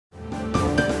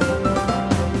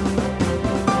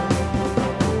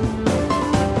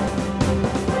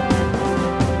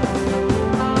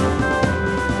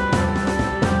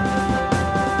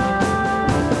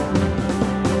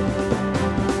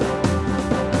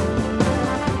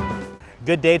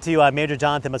Good day to you. I'm Major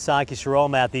Jonathan Masaki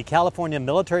Shiroma at the California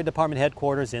Military Department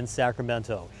headquarters in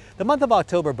Sacramento. The month of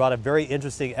October brought a very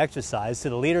interesting exercise to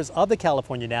the leaders of the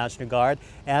California National Guard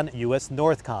and U.S.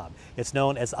 NORTHCOM. It's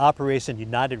known as Operation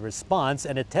United Response,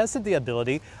 and it tested the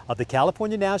ability of the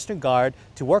California National Guard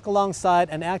to work alongside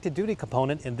an active duty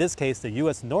component, in this case the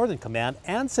U.S. Northern Command,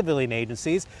 and civilian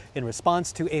agencies in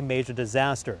response to a major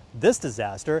disaster. This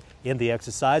disaster in the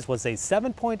exercise was a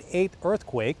 7.8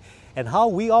 earthquake, and how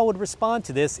we all would respond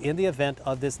to this in the event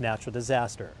of this natural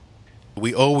disaster.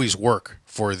 We always work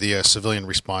for the civilian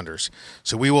responders.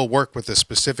 So we will work with a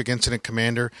specific incident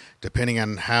commander depending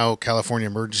on how California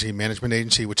Emergency Management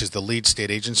Agency, which is the lead state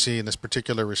agency in this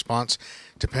particular response,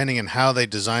 depending on how they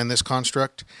design this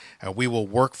construct, we will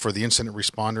work for the incident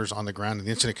responders on the ground and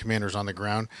the incident commanders on the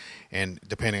ground, and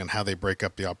depending on how they break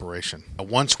up the operation.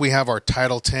 Once we have our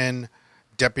Title 10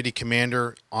 deputy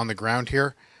commander on the ground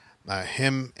here,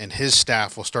 him and his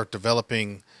staff will start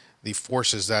developing the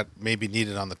forces that may be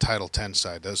needed on the Title 10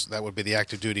 side. That would be the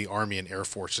active duty Army and Air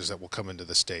Forces that will come into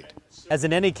the state. As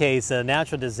in any case, a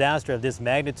natural disaster of this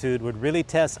magnitude would really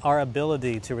test our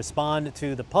ability to respond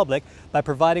to the public by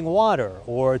providing water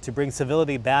or to bring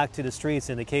civility back to the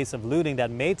streets in the case of looting that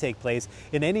may take place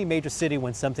in any major city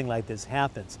when something like this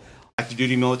happens. Active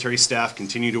duty military staff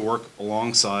continue to work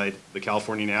alongside the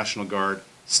California National Guard,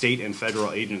 state and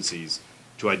federal agencies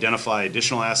to identify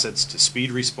additional assets to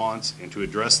speed response and to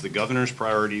address the governor's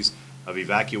priorities of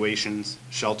evacuations,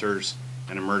 shelters,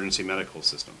 and emergency medical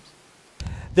systems.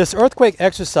 This earthquake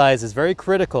exercise is very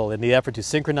critical in the effort to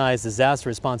synchronize disaster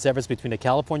response efforts between the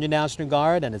California National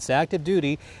Guard and its active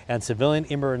duty and civilian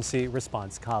emergency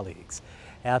response colleagues.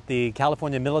 At the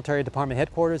California Military Department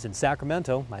headquarters in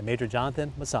Sacramento, I'm Major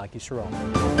Jonathan Masaki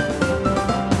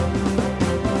Shiroma.